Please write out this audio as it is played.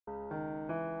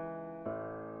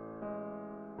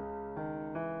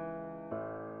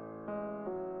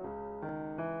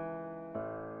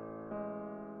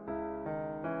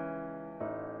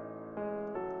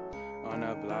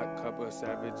couple of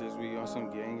savages, we on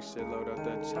some gang shit. Load up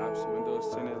the chops,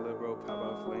 windows tinted, liberal, pop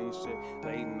out flame shit.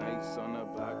 Late nights on the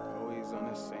block, always on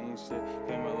the same shit.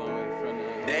 Came a long way from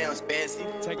the damn fancy.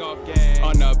 Take off gang.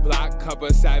 On the block, couple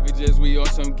of savages, we on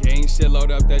some gang shit. Load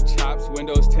up the chops,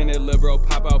 windows tinted, liberal,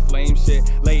 pop out flame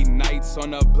shit. Late nights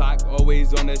on the block,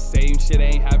 always on the same shit.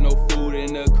 Ain't have no food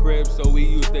in the crib, so we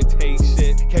used to take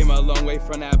shit. Came a long way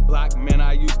from that block, man,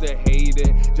 I used to hate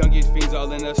it. Junkies, fiends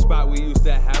all in the spot, we used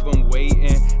to have them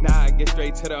waiting. Now I get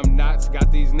straight to them knots,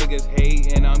 got these niggas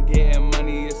hating. I'm getting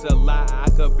money, it's a lot, I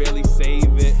could barely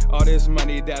save it. All this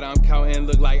money that I'm counting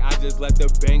look like I just left the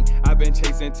bank. I've been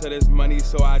chasing to this money,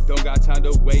 so I don't got time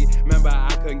to wait. Remember,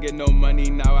 I couldn't get no money,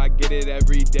 now I get it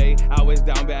every day. I was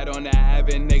down bad on the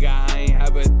Aven, nigga, I ain't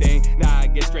have a thing. Now I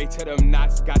get straight to them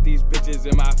knots, got these bitches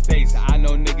in my face. I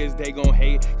know niggas, they gon'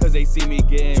 hate, cause they see me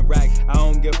getting racked. I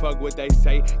don't give a fuck what they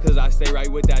say, cause I stay right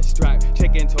with that strap.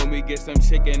 Chicken told me get some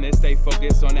chicken and stay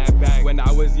focused on that bag. When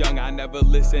I was young, I never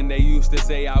listened, they used to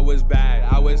say I was bad.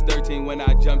 I was 13 when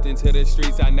I jumped into the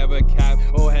streets, I never capped.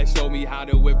 Old head showed me how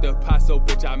to whip the pot, so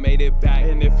bitch, I made it back.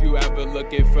 And if you ever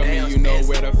looking for me, you know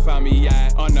where to find me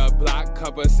at. On the block,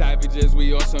 couple savages,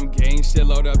 we on some gang shit.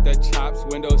 Load up the chops,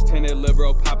 windows tinted,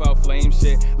 liberal, pop out flame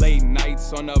shit. Late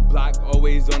nights on the block,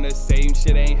 always on the same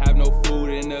shit. Ain't have no food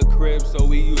in the crib, so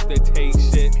we used to take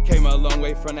shit. Came a long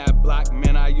way from that block,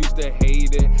 man, I used to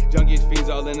hate it. Junkies, fiends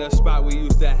all in the spot, we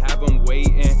used to have them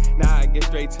waiting. Now I get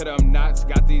straight to them knots,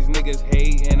 got these niggas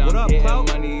hating. I'm getting Clout?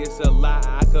 Money, it's a lot,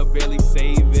 I could barely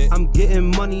save it. I'm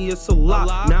getting money, it's a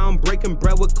lot. Now I'm breaking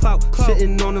bread with Clout.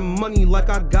 Sitting on the money like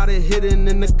I got it hidden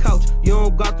in the couch. You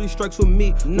don't got 3 strikes with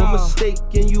me, no mistake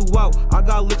and you out. I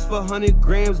got licks for 100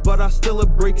 grams, but I still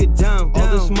break it down. All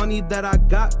this money that I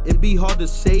got, it be hard to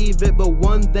save it. But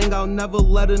one thing I'll never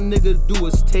let a nigga do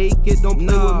is take it. Don't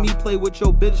play with me, play with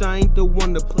your bitch, I ain't the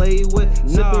one to play with.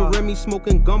 Sipping Remy,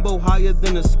 smoking gumbo higher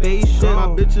than a spaceship. My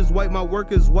bitch is white, my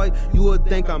work is white, you would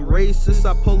think I'm racist.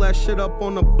 I pull that shit up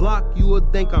on the block, you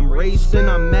would think I'm racing.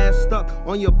 I'm masked up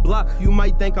on your block, you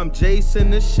might think I'm Jason.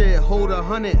 This shit hold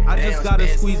 100, I just gotta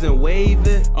squeeze and wave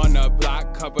it. On the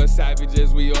block, couple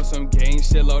savages, we on some gang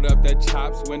shit. Load up the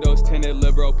chops, windows tinted,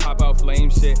 liberal, pop out flame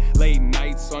shit. Late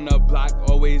nights on the block,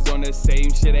 always on the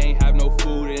same shit. Ain't have no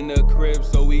food in the crib,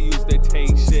 so we used to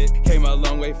take shit. Came a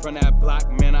long way from that block,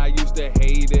 man, I used to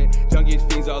hate it.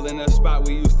 Junkies, fiends all in the spot,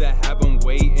 we used to have them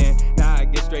waiting. Now I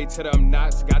get straight to them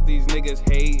knots, got these niggas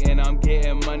hating. I'm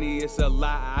getting money, it's a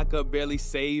lot, I could barely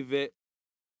save it.